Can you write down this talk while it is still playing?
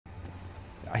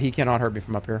He cannot hurt me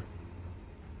from up here.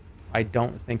 I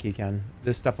don't think he can.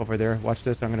 This stuff over there. Watch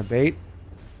this. I'm going to bait.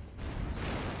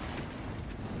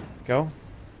 Let's go.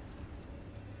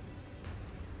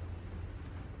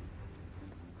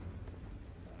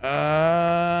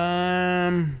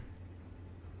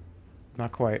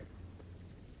 Not quite.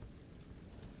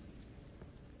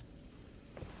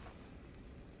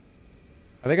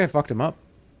 I think I fucked him up.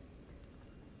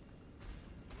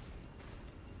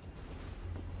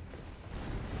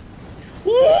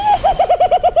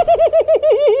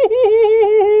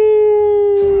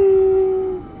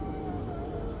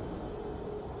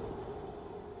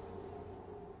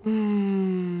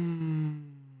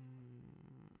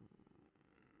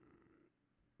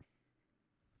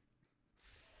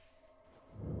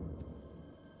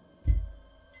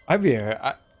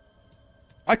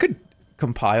 I could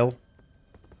compile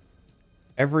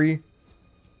every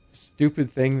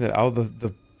stupid thing that all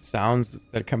the sounds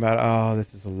that come out. Oh,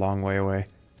 this is a long way away.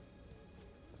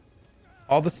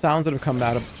 All the sounds that have come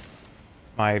out of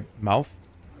my mouth,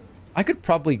 I could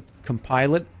probably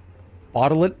compile it,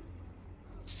 bottle it,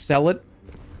 sell it.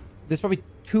 There's probably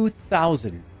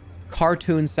 2,000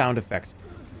 cartoon sound effects.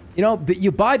 You know, but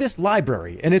you buy this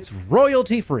library and it's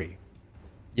royalty free.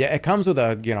 Yeah, it comes with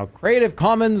a, you know, Creative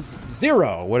Commons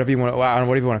 0, whatever you want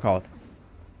to call it.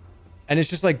 And it's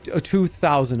just like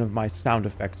 2,000 of my sound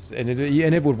effects, and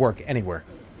it would work anywhere.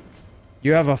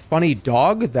 You have a funny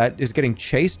dog that is getting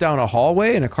chased down a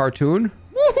hallway in a cartoon.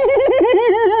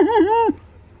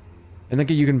 And then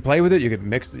you can play with it. You can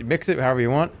mix it however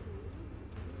you want.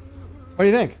 What do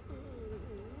you think?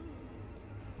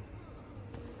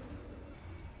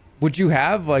 Would you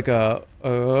have like a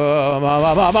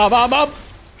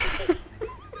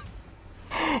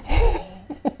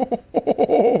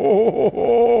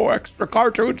extra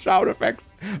cartoon sound effects,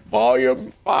 volume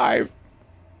 5.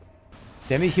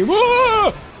 Demi-human.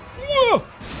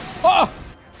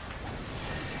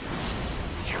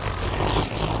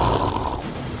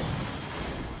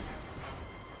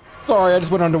 Sorry, I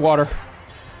just went underwater.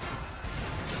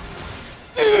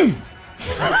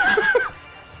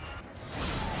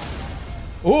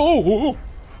 Oh,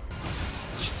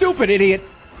 stupid idiot.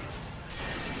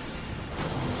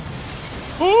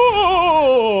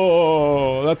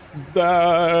 Oh,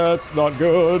 that's not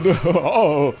good.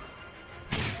 Oh,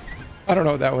 I don't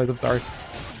know what that was. I'm sorry.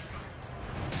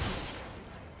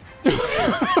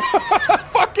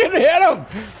 Fucking hit him.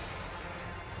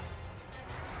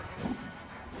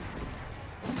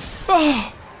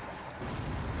 Oh,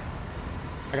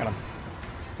 I got him.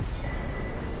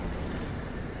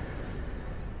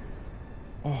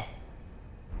 Oh,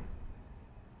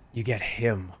 you get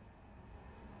him.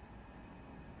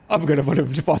 I'm gonna put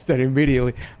him to +10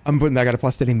 immediately. I'm putting that guy to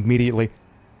 +10 immediately.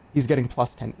 He's getting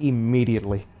 +10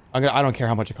 immediately. I don't care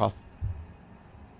how much it costs.